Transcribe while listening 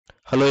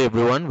Hello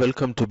everyone,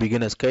 welcome to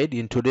Beginner's Guide.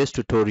 In today's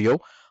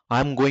tutorial,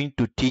 I'm going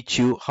to teach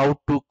you how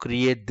to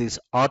create this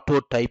auto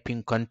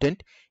typing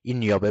content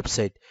in your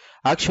website.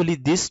 Actually,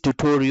 this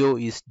tutorial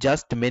is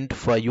just meant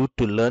for you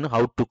to learn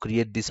how to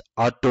create this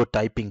auto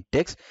typing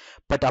text.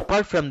 But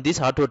apart from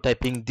this auto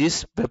typing,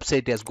 this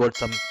website has got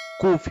some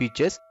cool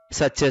features,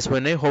 such as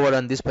when I hover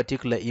on this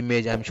particular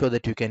image, I'm sure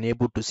that you can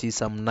able to see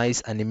some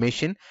nice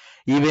animation.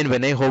 Even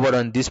when I hover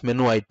on these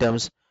menu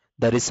items,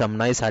 there is some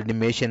nice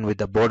animation with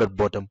the border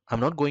bottom. I'm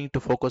not going to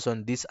focus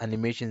on these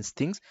animations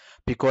things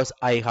because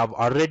I have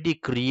already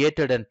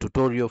created a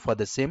tutorial for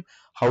the same,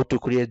 how to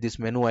create this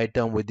menu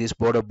item with this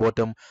border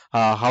bottom,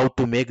 how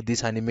to make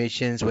these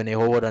animations when I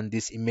hover on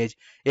this image.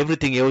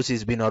 Everything else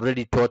is been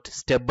already taught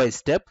step by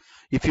step.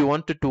 If you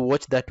wanted to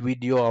watch that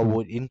video, I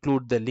would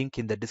include the link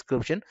in the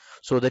description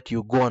so that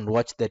you go and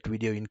watch that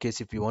video in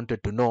case if you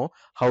wanted to know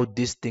how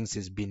these things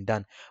is being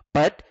done.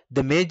 But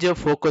the major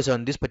focus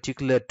on this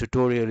particular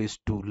tutorial is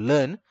to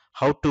learn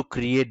how to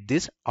create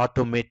this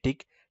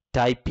automatic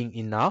typing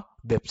in our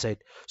website.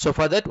 So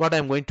for that, what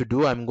I'm going to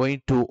do, I'm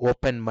going to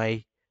open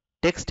my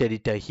text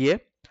editor here.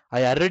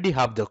 I already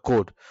have the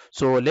code.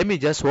 So let me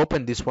just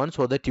open this one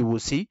so that you will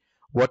see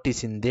what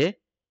is in there.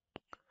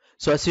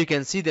 So as you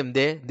can see them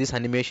there, this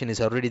animation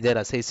is already there.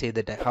 As I say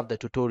that I have the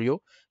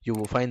tutorial, you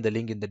will find the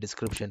link in the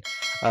description.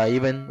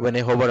 Even when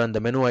I hover on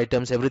the menu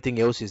items, everything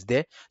else is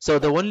there. So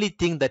the only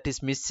thing that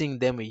is missing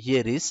them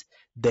here is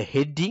the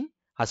heading,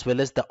 as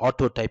well as the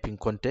auto typing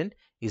content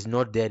is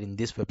not there in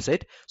this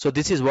website. So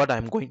this is what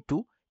I'm going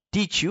to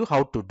teach you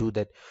how to do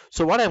that.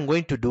 So what I'm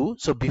going to do,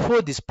 so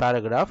before this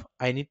paragraph,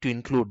 I need to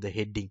include the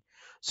heading.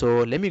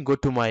 So let me go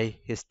to my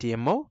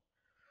HTML.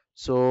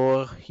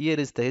 So here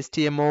is the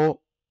HTML.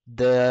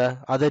 The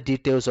other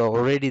details are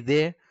already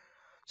there.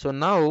 So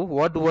now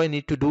what do I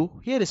need to do?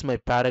 Here is my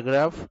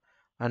paragraph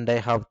and I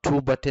have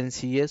two buttons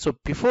here. So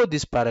before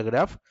this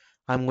paragraph,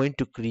 I'm going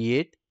to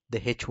create the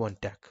H1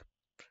 tag.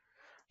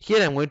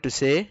 Here I'm going to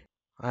say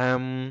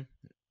I'm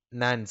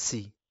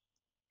Nancy.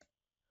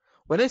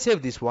 When I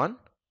save this one,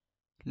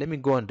 let me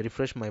go and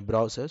refresh my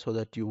browser so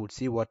that you would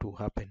see what will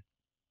happen.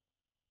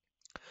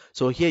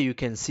 So here you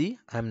can see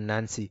I'm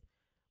Nancy.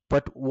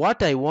 But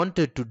what I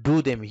wanted to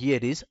do them here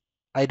is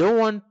I don't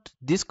want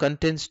these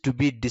contents to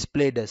be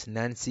displayed as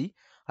Nancy.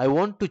 I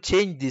want to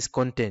change this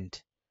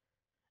content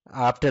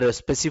after a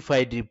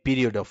specified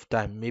period of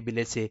time. Maybe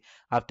let's say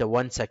after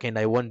 1 second,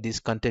 I want this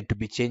content to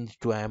be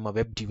changed to I am a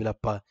web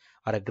developer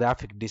or a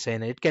graphic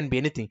designer. It can be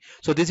anything.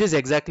 So this is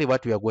exactly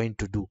what we are going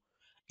to do.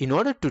 In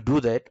order to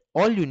do that,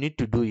 all you need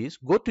to do is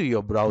go to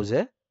your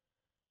browser,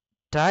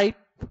 type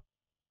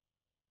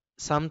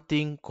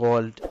something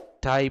called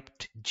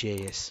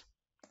typed.js.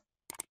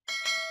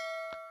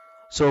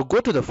 So go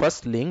to the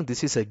first link.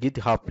 This is a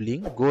GitHub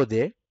link. Go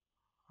there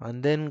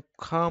and then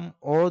come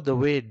all the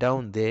way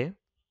down there.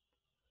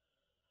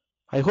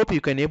 I hope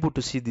you can able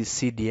to see this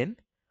CDN.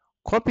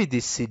 Copy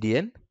this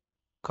CDN,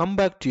 come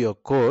back to your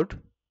code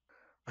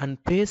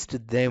and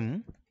paste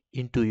them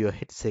into your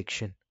head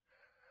section.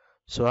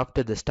 So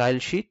after the style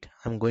sheet,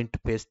 I'm going to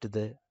paste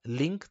the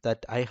link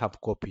that I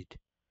have copied.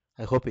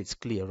 I hope it's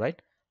clear,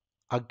 right?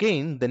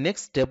 Again, the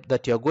next step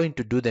that you're going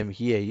to do them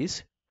here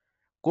is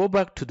go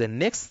back to the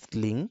next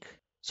link.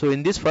 So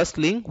in this first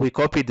link, we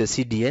copied the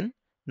CDN.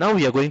 Now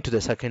we are going to the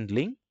second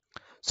link.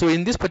 So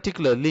in this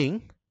particular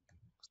link,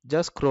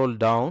 just scroll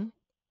down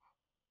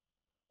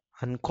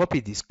and copy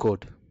this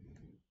code.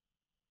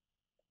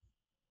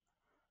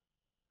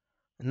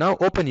 Now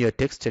open your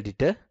text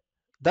editor.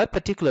 That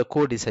particular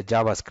code is a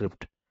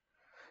JavaScript.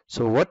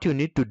 So what you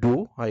need to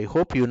do, I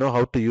hope you know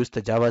how to use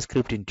the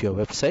JavaScript into your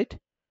website.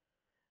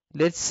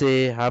 Let's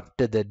say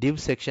after the div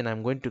section,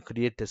 I'm going to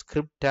create a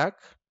script tag.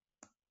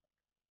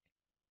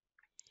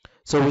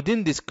 So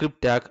within the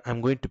script tag,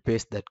 I'm going to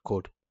paste that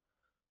code.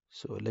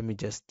 So let me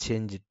just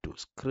change it to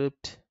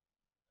script.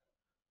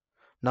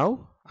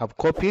 Now I've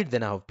copied,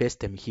 then I've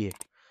pasted them here.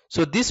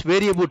 So this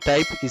variable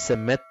type is a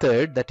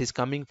method that is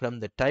coming from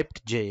the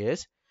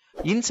typed.js.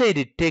 Inside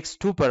it takes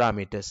two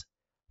parameters.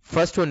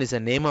 First one is a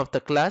name of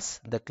the class.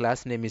 The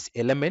class name is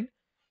element.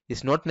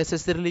 It's not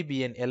necessarily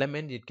be an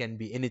element. It can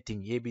be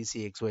anything. A, B,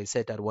 C, X, Y,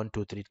 Z, or 1,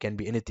 2, 3. It can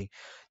be anything.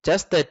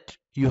 Just that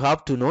you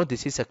have to know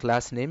this is a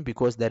class name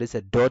because there is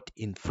a dot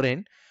in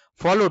front.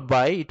 Followed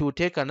by it will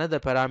take another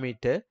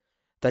parameter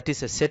that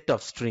is a set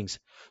of strings.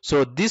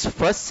 So this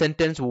first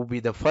sentence will be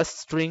the first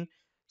string.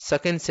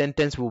 Second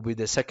sentence will be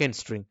the second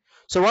string.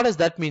 So what does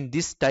that mean?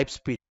 This type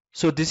speed.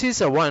 So this is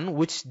a one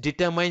which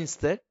determines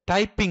the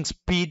typing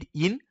speed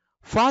in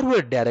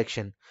forward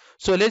direction.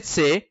 So let's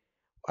say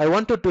I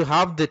wanted to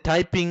have the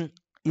typing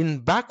in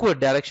backward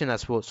direction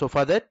as well. So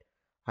for that,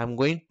 I'm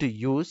going to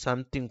use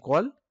something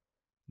called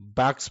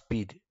back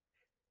speed.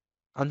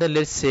 And then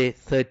let's say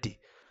 30.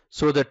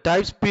 So the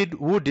type speed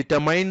would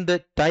determine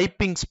the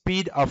typing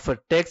speed of a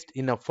text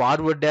in a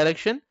forward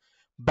direction.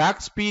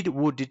 Back speed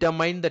would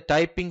determine the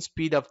typing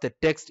speed of the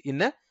text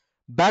in a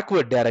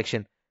backward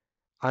direction.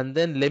 And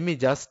then let me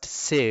just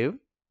save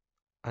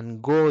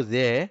and go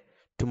there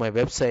to my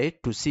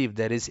website to see if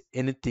there is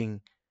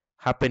anything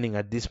happening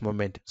at this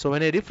moment. So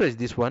when I refresh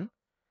this one,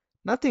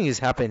 Nothing is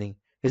happening,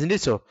 isn't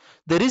it so?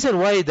 The reason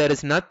why there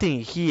is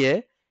nothing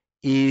here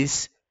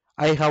is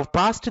I have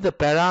passed the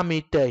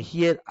parameter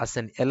here as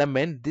an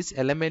element. This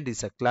element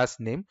is a class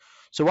name.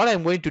 So what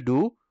I'm going to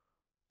do,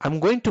 I'm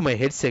going to my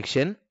head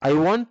section. I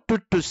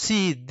wanted to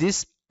see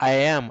this I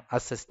am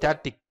as a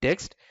static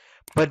text,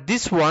 but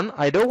this one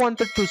I don't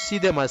wanted to see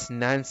them as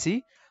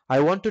Nancy. I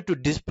wanted to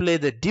display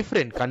the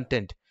different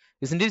content,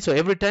 isn't it? So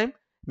every time,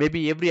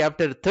 maybe every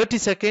after 30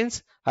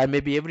 seconds or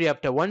maybe every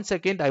after 1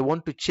 second, I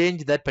want to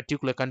change that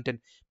particular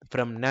content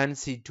from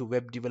Nancy to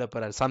web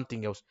developer or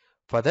something else.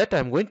 For that,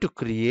 I'm going to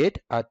create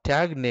a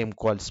tag name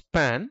called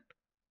span.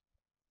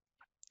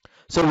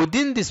 So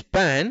within this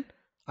span,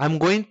 I'm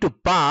going to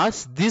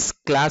pass this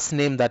class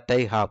name that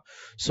I have.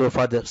 So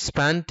for the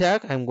span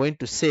tag, I'm going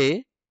to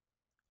say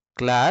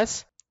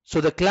class.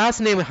 So the class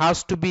name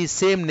has to be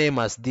same name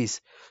as this.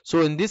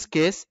 So in this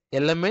case,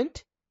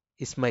 element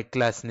is my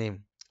class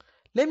name.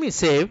 Let me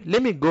save.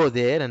 Let me go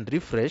there and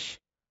refresh.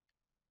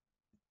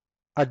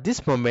 At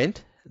this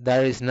moment,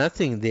 there is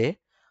nothing there.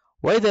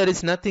 Why there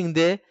is nothing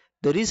there?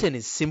 The reason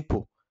is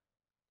simple.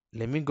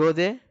 Let me go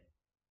there.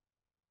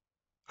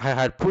 I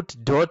had put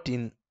dot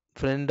in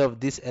front of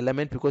this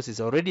element because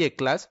it's already a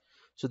class,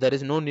 so there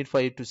is no need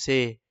for you to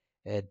say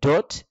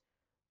dot.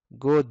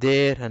 Go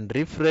there and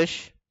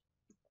refresh.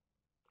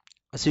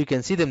 So you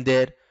can see them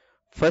there.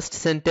 First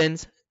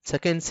sentence,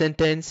 second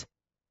sentence,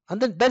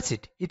 and then that's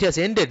it. It has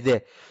ended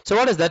there. So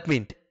what does that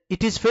mean?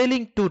 It is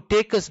failing to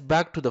take us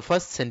back to the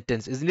first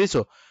sentence, isn't it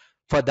so?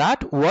 For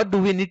that, what do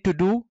we need to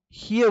do?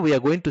 Here we are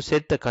going to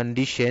set the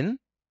condition.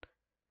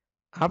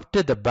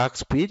 After the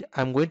backspeed,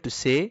 I'm going to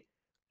say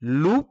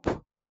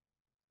loop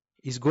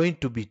is going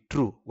to be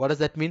true. What does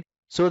that mean?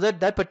 So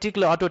that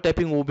particular auto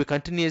typing will be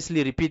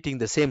continuously repeating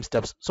the same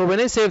steps. So when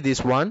I save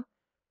this one,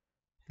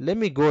 let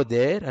me go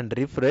there and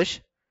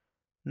refresh.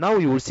 Now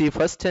you will see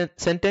first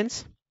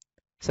sentence,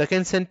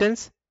 second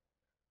sentence.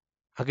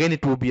 Again,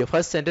 it will be a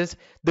first sentence.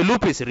 The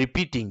loop is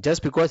repeating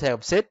just because I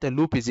have said the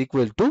loop is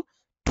equal to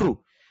true.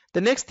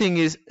 The next thing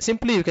is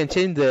simply you can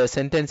change the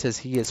sentences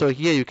here. So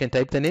here you can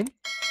type the name.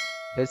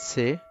 Let's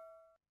say.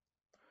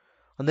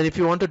 And then if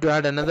you wanted to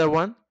add another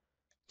one,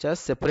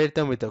 just separate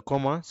them with a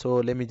comma. So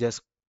let me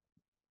just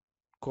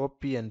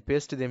copy and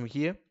paste them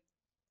here.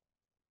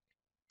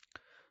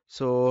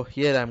 So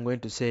here I'm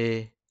going to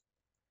say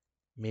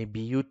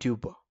maybe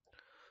YouTube.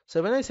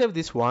 So when I save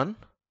this one,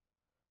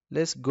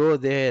 let's go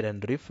there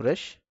and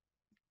refresh.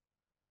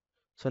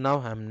 So now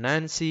I'm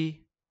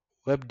Nancy,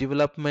 web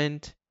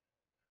development,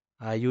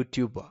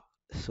 YouTuber.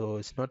 So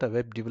it's not a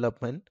web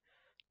development,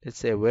 let's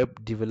say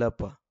web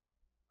developer.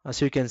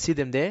 As you can see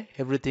them there,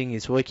 everything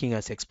is working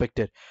as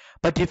expected.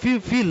 But if you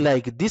feel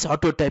like this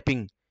auto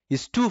typing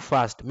is too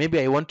fast, maybe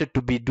I wanted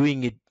to be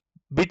doing it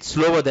bit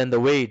slower than the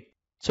way it.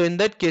 So in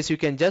that case, you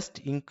can just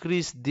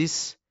increase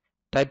this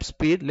type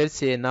speed. Let's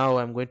say now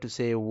I'm going to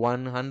say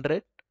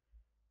 100.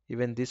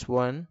 Even this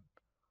one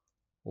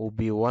will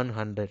be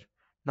 100.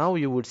 Now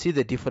you would see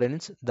the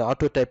difference. The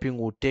auto typing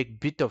would take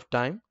bit of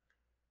time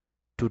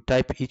to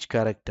type each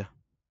character.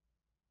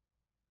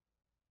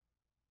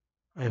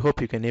 I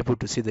hope you can able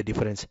to see the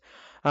difference.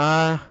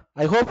 I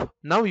hope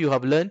now you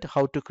have learned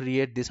how to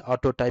create this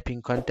auto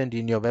typing content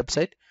in your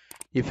website.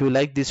 If you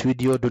like this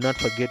video, do not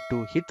forget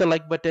to hit the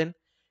like button.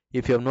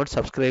 If you have not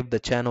subscribed the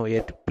channel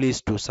yet,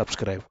 please do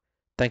subscribe.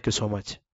 Thank you so much.